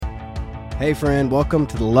Hey friend, welcome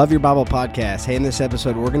to the Love Your Bible podcast. Hey, in this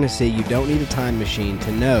episode, we're going to see you don't need a time machine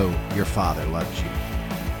to know your Father loves you.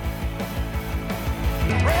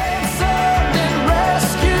 Ransomed and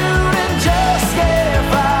rescued and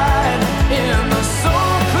justified in the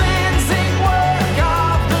soul-cleansing work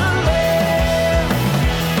of the Lamb.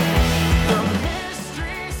 The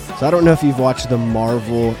mystery So I don't know if you've watched the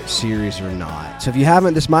Marvel series or not. So if you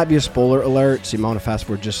haven't, this might be a spoiler alert, so you might want to fast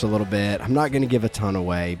forward just a little bit. I'm not going to give a ton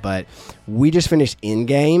away, but we just finished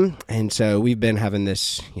Endgame, and so we've been having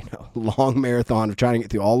this, long marathon of trying to get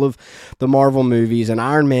through all of the Marvel movies, and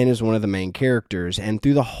Iron Man is one of the main characters. And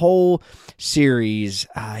through the whole series,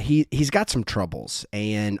 he's got some troubles,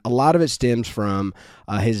 and a lot of it stems from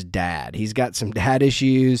his dad. He's got some dad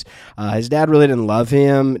issues. His dad really didn't love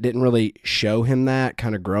him, didn't really show him that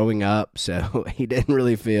kind of growing up, so he didn't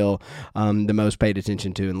really feel the most paid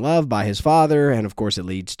attention to and loved by his father, and of course it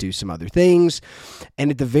leads to some other things. And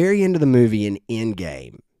at the very end of the movie in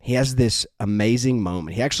Endgame, he has this amazing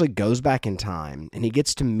moment. He actually goes back in time and he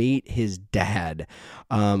gets to meet his dad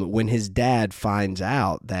when his dad finds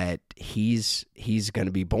out that he's going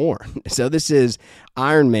to be born. So this is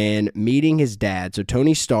Iron Man meeting his dad. So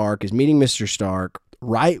Tony Stark is meeting Mr. Stark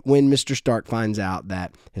right when Mr. Stark finds out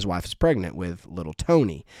that his wife is pregnant with little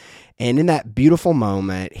Tony. And in that beautiful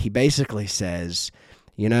moment, he basically says,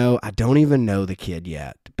 I don't even know the kid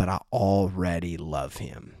yet, but I already love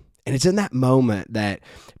him. And it's in that moment that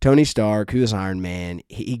Tony Stark, who is Iron Man,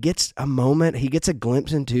 he gets a moment, he gets a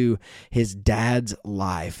glimpse into his dad's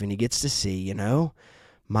life, and he gets to see,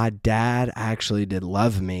 my dad actually did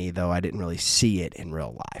love me, though I didn't really see it in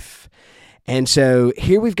real life. And so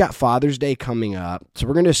here we've got Father's Day coming up. So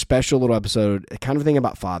we're going to do a special little episode, kind of thing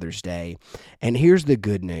about Father's Day. And here's the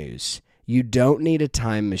good news. You don't need a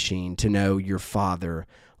time machine to know your Father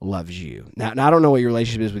loves you. Now, I don't know what your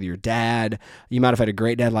relationship is with your dad. You might have had a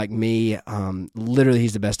great dad like me. Literally,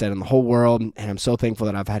 he's the best dad in the whole world, and I'm so thankful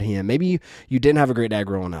that I've had him. Maybe you didn't have a great dad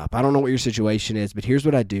growing up. I don't know what your situation is, but here's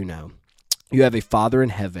what I do know. You have a Father in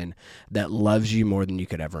heaven that loves you more than you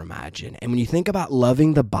could ever imagine. And when you think about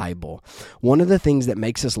loving the Bible, one of the things that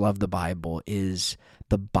makes us love the Bible is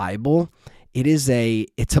the Bible. It's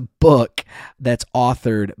a book that's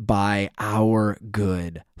authored by our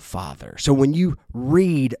good Father. So when you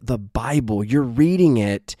read the Bible, you're reading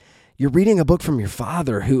a book from your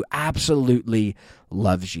Father who absolutely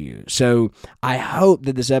loves you. So I hope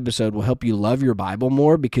that this episode will help you love your Bible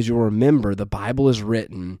more, because you'll remember the Bible is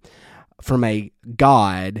written from a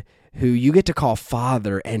God who you get to call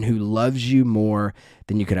Father and who loves you more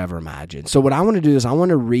than you could ever imagine. So what I want to do is I want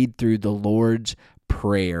to read through the Lord's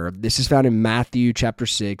Prayer. This is found in Matthew chapter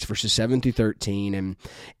 6, verses 7 through 13. And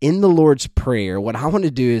in the Lord's Prayer, what I want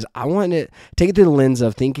to do is I want to take it through the lens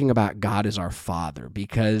of thinking about God as our Father,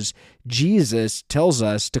 because Jesus tells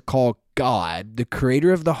us to call God, the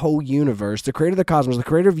creator of the whole universe, the creator of the cosmos, the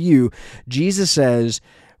creator of you. Jesus says,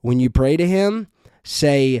 when you pray to him,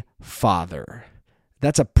 say Father.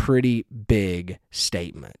 That's a pretty big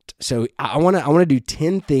statement. So I want to do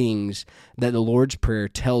 10 things that the Lord's Prayer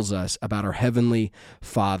tells us about our Heavenly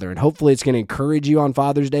Father. And hopefully it's going to encourage you on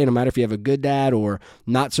Father's Day, no matter if you have a good dad or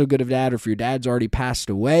not so good of dad, or if your dad's already passed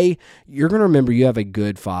away, you're going to remember you have a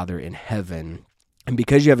good Father in heaven. And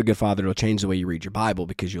because you have a good Father, it'll change the way you read your Bible,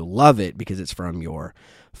 because you'll love it because it's from your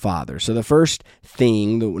Father. So the first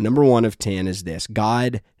thing, the number 1 of 10, is this: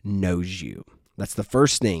 God knows you. That's the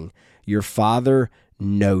first thing. Your Father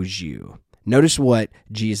knows you. Notice what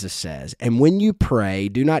Jesus says. And when you pray,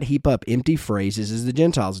 do not heap up empty phrases as the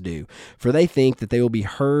Gentiles do, for they think that they will be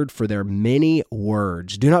heard for their many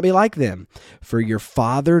words. Do not be like them, for your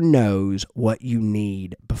Father knows what you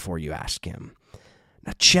need before you ask him.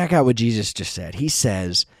 Now check out what Jesus just said. He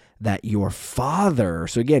says that your Father,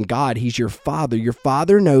 so again, God, he's your Father. Your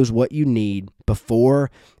Father knows what you need before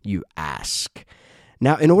you ask.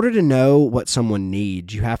 Now, in order to know what someone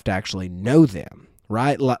needs, you have to actually know them,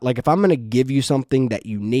 right? Like if I'm going to give you something that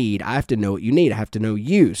you need, I have to know what you need. I have to know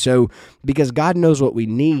you. So because God knows what we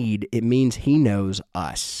need, it means he knows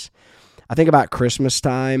us. I think about Christmas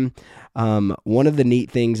time. One of the neat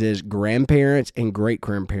things is grandparents and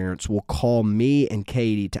great-grandparents will call me and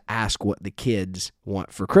Katie to ask what the kids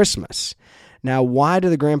want for Christmas. Now, why do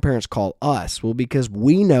the grandparents call us? Well, because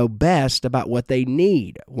we know best about what they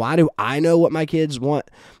need. Why do I know what my kids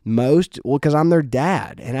want most? Well, because I'm their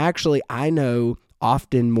dad. And actually, I know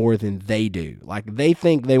often more than they do. Like, they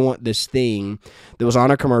think they want this thing that was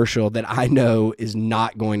on a commercial that I know is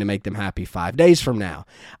not going to make them happy 5 days from now.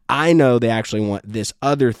 I know they actually want this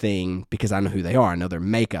other thing because I know who they are. I know their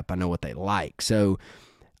makeup. I know what they like. So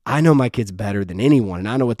I know my kids better than anyone, and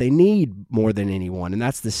I know what they need more than anyone. And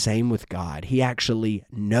that's the same with God. He actually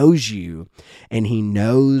knows you, and he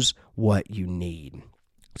knows what you need.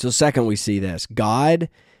 So second, we see this. God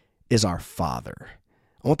is our Father.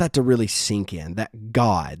 I want that to really sink in, that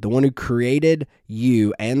God, the one who created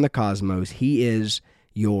you and the cosmos, he is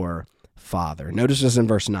your Father. Notice this in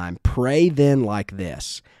verse 9. Pray then like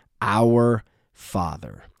this, our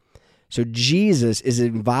Father. So Jesus is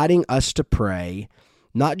inviting us to pray,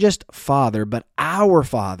 not just Father, but our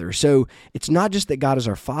Father. So it's not just that God is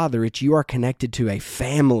our Father, it's you are connected to a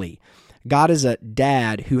family. God is a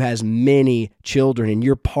dad who has many children, and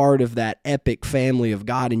you're part of that epic family of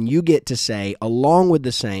God, and you get to say, along with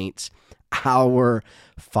the saints, our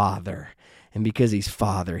Father. And because he's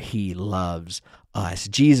Father, he loves us.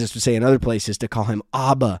 Jesus would say in other places to call him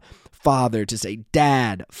Abba, Father, to say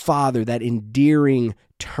Dad, Father, that endearing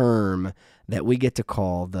term that we get to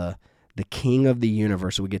call the King of the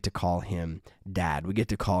universe. We get to call him Dad. We get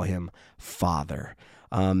to call him Father.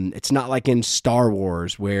 It's not like in Star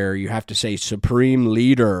Wars where you have to say Supreme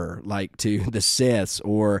Leader, like to the Siths,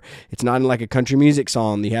 or it's not in like a country music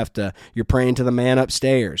song. You're praying to the man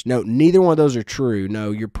upstairs. No, neither one of those are true.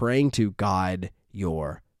 No, you're praying to God,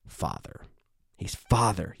 your Father. He's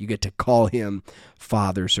Father. You get to call him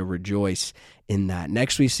Father, so rejoice in that.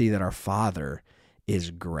 Next, we see that our Father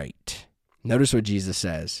is great. Notice what Jesus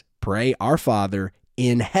says. Pray, our Father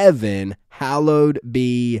in heaven, hallowed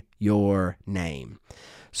be your name.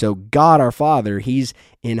 So God, our Father, he's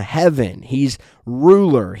in heaven. He's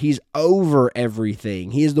ruler. He's over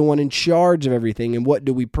everything. He is the one in charge of everything. And what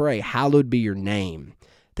do we pray? Hallowed be your name.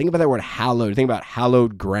 Think about that word hallowed. Think about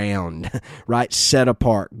hallowed ground, right? Set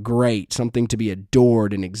apart, great, something to be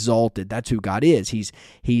adored and exalted. That's who God is.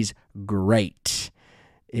 He's great.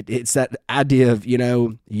 It's that idea of,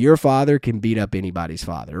 your father can beat up anybody's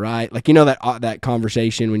father, right? Like, that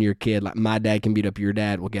conversation when you're a kid, like my dad can beat up your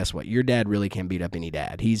dad. Well, guess what? Your dad really can beat up any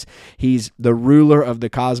dad. He's the ruler of the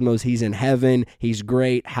cosmos. He's in heaven. He's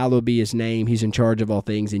great. Hallowed be his name. He's in charge of all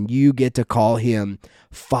things. And you get to call him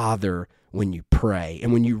Father when you pray.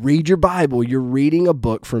 And when you read your Bible, you're reading a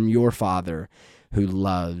book from your Father who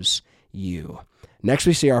loves you. Next,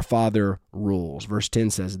 we see our Father rules. Verse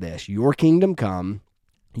 10 says this, your kingdom come,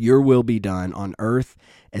 your will be done on earth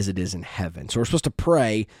as it is in heaven. So we're supposed to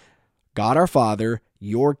pray, God our Father,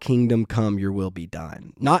 your kingdom come, your will be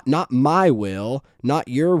done. Not my will, not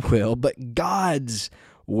your will, but God's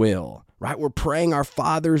will, right? We're praying our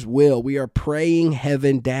Father's will. We are praying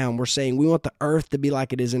heaven down. We're saying we want the earth to be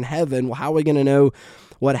like it is in heaven. Well, how are we going to know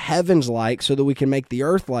what heaven's like so that we can make the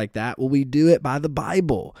earth like that? Well, we do it by the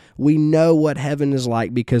Bible. We know what heaven is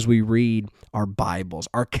like because we read our Bibles.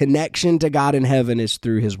 Our connection to God in heaven is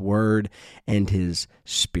through his word and his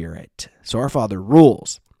spirit. So our Father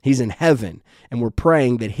rules. He's in heaven, and we're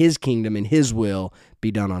praying that his kingdom and his will be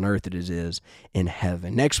done on earth as it is in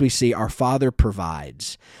heaven. Next, we see our Father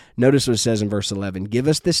provides. Notice what it says in verse 11, give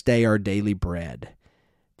us this day our daily bread.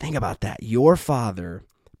 Think about that. Your Father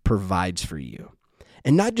provides for you.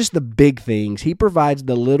 And not just the big things. He provides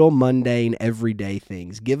the little mundane everyday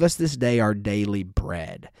things. Give us this day our daily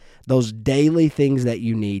bread. Those daily things that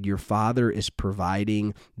you need, your Father is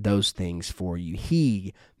providing those things for you.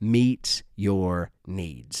 He meets your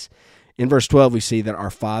needs. In verse 12, we see that our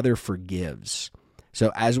Father forgives.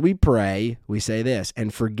 So as we pray, we say this,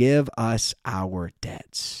 and forgive us our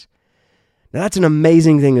debts. Now that's an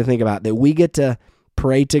amazing thing to think about, that we get to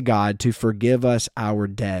pray to God to forgive us our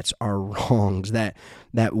debts, our wrongs, that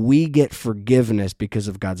we get forgiveness because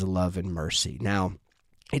of God's love and mercy. Now,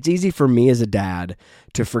 it's easy for me as a dad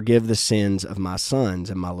to forgive the sins of my sons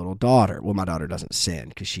and my little daughter. Well, my daughter doesn't sin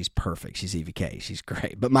because she's perfect. She's EVK. She's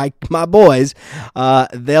great. But my boys,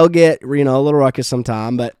 they'll get, a little ruckus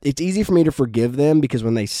sometime, but it's easy for me to forgive them because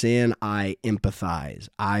when they sin, I empathize.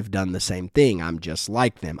 I've done the same thing. I'm just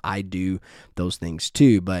like them. I do those things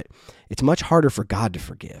too, but it's much harder for God to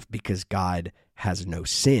forgive because God has no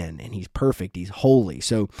sin and he's perfect. He's holy.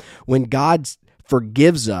 So when God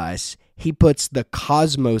forgives us, he puts the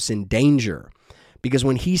cosmos in danger because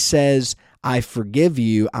when he says, I forgive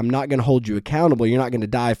you, I'm not going to hold you accountable, you're not going to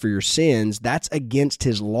die for your sins, that's against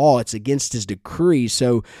his law, it's against his decree.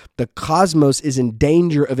 So the cosmos is in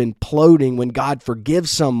danger of imploding when God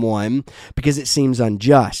forgives someone because it seems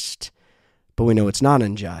unjust. But we know it's not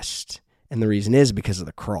unjust. And the reason is because of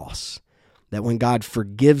the cross. That when God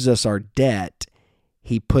forgives us our debt,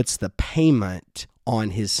 he puts the payment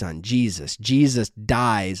on his son, Jesus. Jesus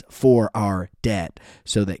dies for our debt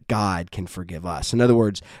so that God can forgive us. In other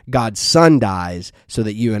words, God's son dies so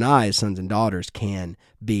that you and I, as sons and daughters, can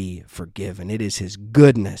be forgiven. It is his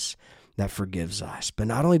goodness that forgives us. But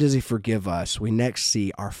not only does he forgive us, we next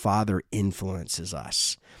see our Father influences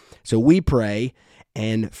us. So we pray,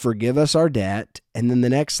 and forgive us our debt. And then the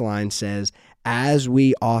next line says, as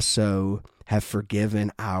we also have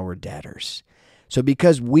forgiven our debtors. So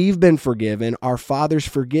because we've been forgiven, our Father's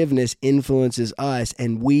forgiveness influences us,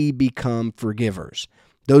 and we become forgivers.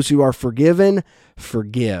 Those who are forgiven,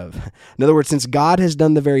 forgive. In other words, since God has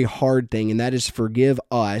done the very hard thing, and that is forgive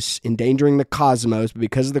us, endangering the cosmos, but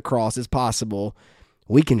because of the cross it's possible,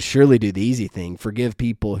 we can surely do the easy thing, forgive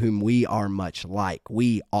people whom we are much like.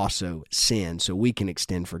 We also sin, so we can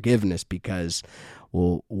extend forgiveness because,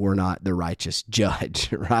 well, we're not the righteous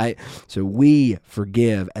judge, right? So we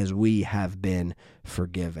forgive as we have been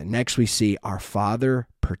forgiven. Next, we see our Father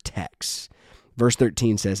protects. Verse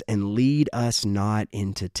 13 says, and lead us not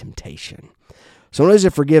into temptation. So not only is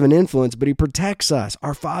it forgive and influence, but he protects us.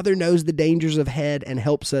 Our Father knows the dangers ahead and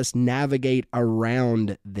helps us navigate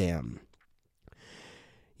around them.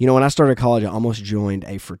 You know, when I started college, I almost joined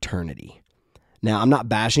a fraternity. Now, I'm not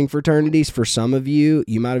bashing fraternities. For some of you,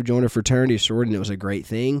 you might have joined a fraternity or sorority and it was a great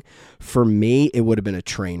thing. For me, it would have been a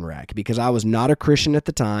train wreck because I was not a Christian at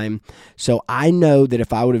the time. So I know that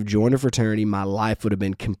if I would have joined a fraternity, my life would have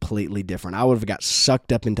been completely different. I would have got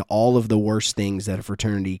sucked up into all of the worst things that a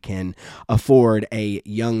fraternity can afford a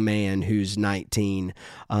young man who's 19.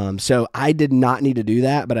 So I did not need to do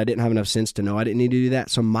that, but I didn't have enough sense to know I didn't need to do that.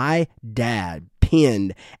 So my dad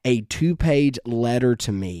penned a 2-page letter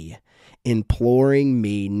to me imploring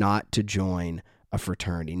me not to join a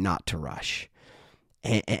fraternity, not to rush.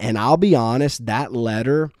 And I'll be honest, that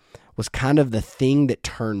letter was kind of the thing that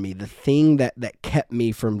turned me, the thing that kept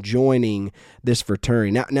me from joining this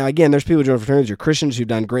fraternity. Now again, there's people who join fraternities or Christians who've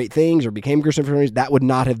done great things or became Christian fraternities. That would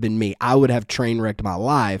not have been me. I would have train wrecked my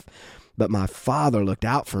life. But my Father looked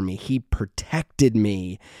out for me. He protected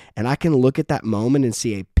me. And I can look at that moment and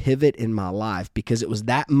see a pivot in my life because it was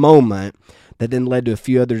that moment that then led to a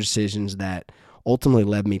few other decisions that ultimately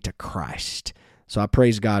led me to Christ. So I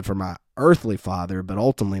praise God for my earthly father, but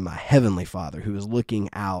ultimately my heavenly Father who is looking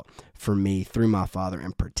out for me through my Father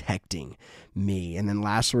and protecting me. And then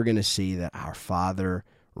last, we're going to see that our Father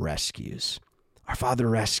rescues. Our Father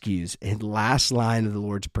rescues in the last line of the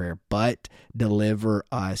Lord's Prayer, but deliver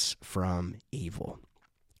us from evil.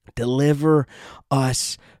 Deliver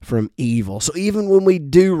us from evil. So even when we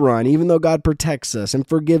do run, even though God protects us and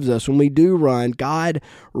forgives us, when we do run, God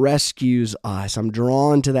rescues us. I'm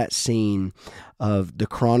drawn to that scene of the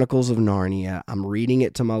Chronicles of Narnia. I'm reading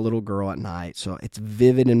it to my little girl at night, so it's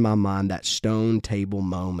vivid in my mind, that stone table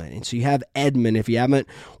moment. And so you have Edmund. If you haven't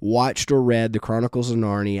watched or read the Chronicles of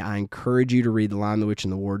Narnia, I encourage you to read The Lion, the Witch,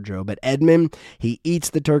 and the Wardrobe. But Edmund, he eats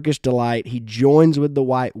the Turkish delight. He joins with the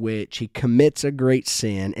White Witch. He commits a great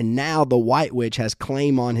sin, and now the White Witch has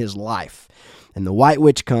claim on his life. And the White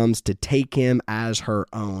Witch comes to take him as her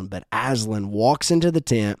own. But Aslan walks into the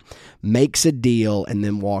tent, makes a deal, and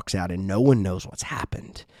then walks out, and no one knows what's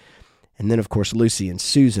happened. And then, of course, Lucy and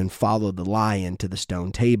Susan follow the lion to the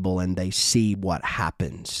stone table, and they see what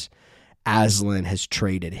happens. Aslan has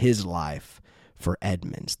traded his life for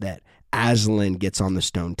Edmund's. That Aslan gets on the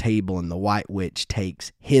stone table, and the White Witch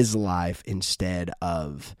takes his life instead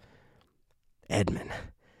of Edmund.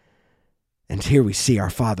 And here we see our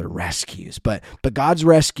Father rescues. But God's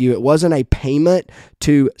rescue, it wasn't a payment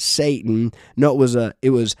to Satan. No, it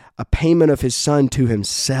was a payment of his Son to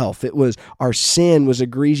himself. It was our sin was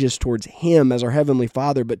egregious towards him as our Heavenly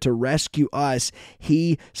Father, but to rescue us,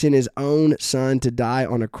 he sent his own Son to die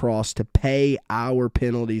on a cross to pay our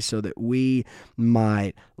penalty so that we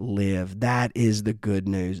might live. That is the good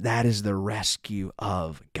news. That is the rescue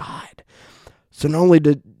of God. So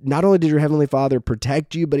not only did your Heavenly Father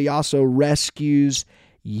protect you, but he also rescues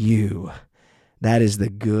you. That is the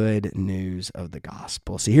good news of the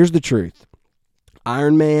gospel. See, here's the truth.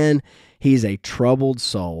 Iron Man, he's a troubled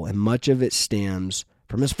soul, and much of it stems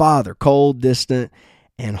from his father, cold, distant,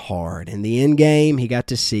 and hard. In the end game, he got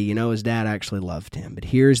to see, his dad actually loved him. But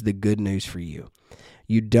here's the good news for you.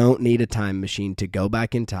 You don't need a time machine to go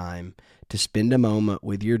back in time to spend a moment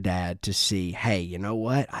with your dad to see, hey, you know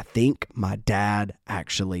what? I think my dad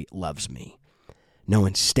actually loves me. No,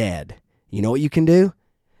 instead, you know what you can do?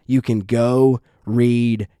 You can go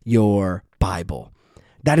read your Bible.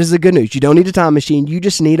 That is the good news. You don't need a time machine. You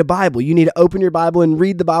just need a Bible. You need to open your Bible and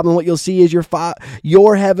read the Bible, and what you'll see is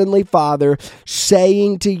your Heavenly Father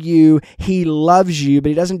saying to you, he loves you, but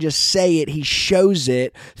he doesn't just say it, he shows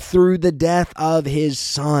it through the death of his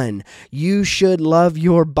Son. You should love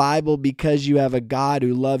your Bible because you have a God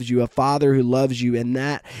who loves you, a Father who loves you, and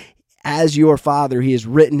that as your Father, he has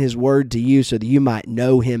written his word to you so that you might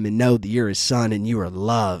know him and know that you're his son and you are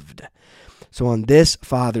loved. So on this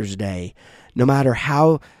Father's Day, no matter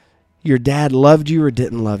how your dad loved you or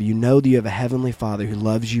didn't love you, know that you have a Heavenly Father who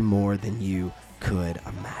loves you more than you could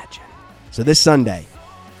imagine. So this Sunday,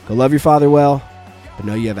 go love your father well, but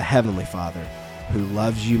know you have a Heavenly Father who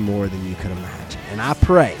loves you more than you could imagine. And I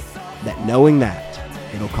pray that knowing that,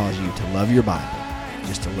 it'll cause you to love your Bible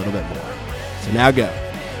just a little bit more. So now go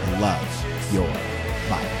and love your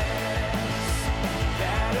Bible.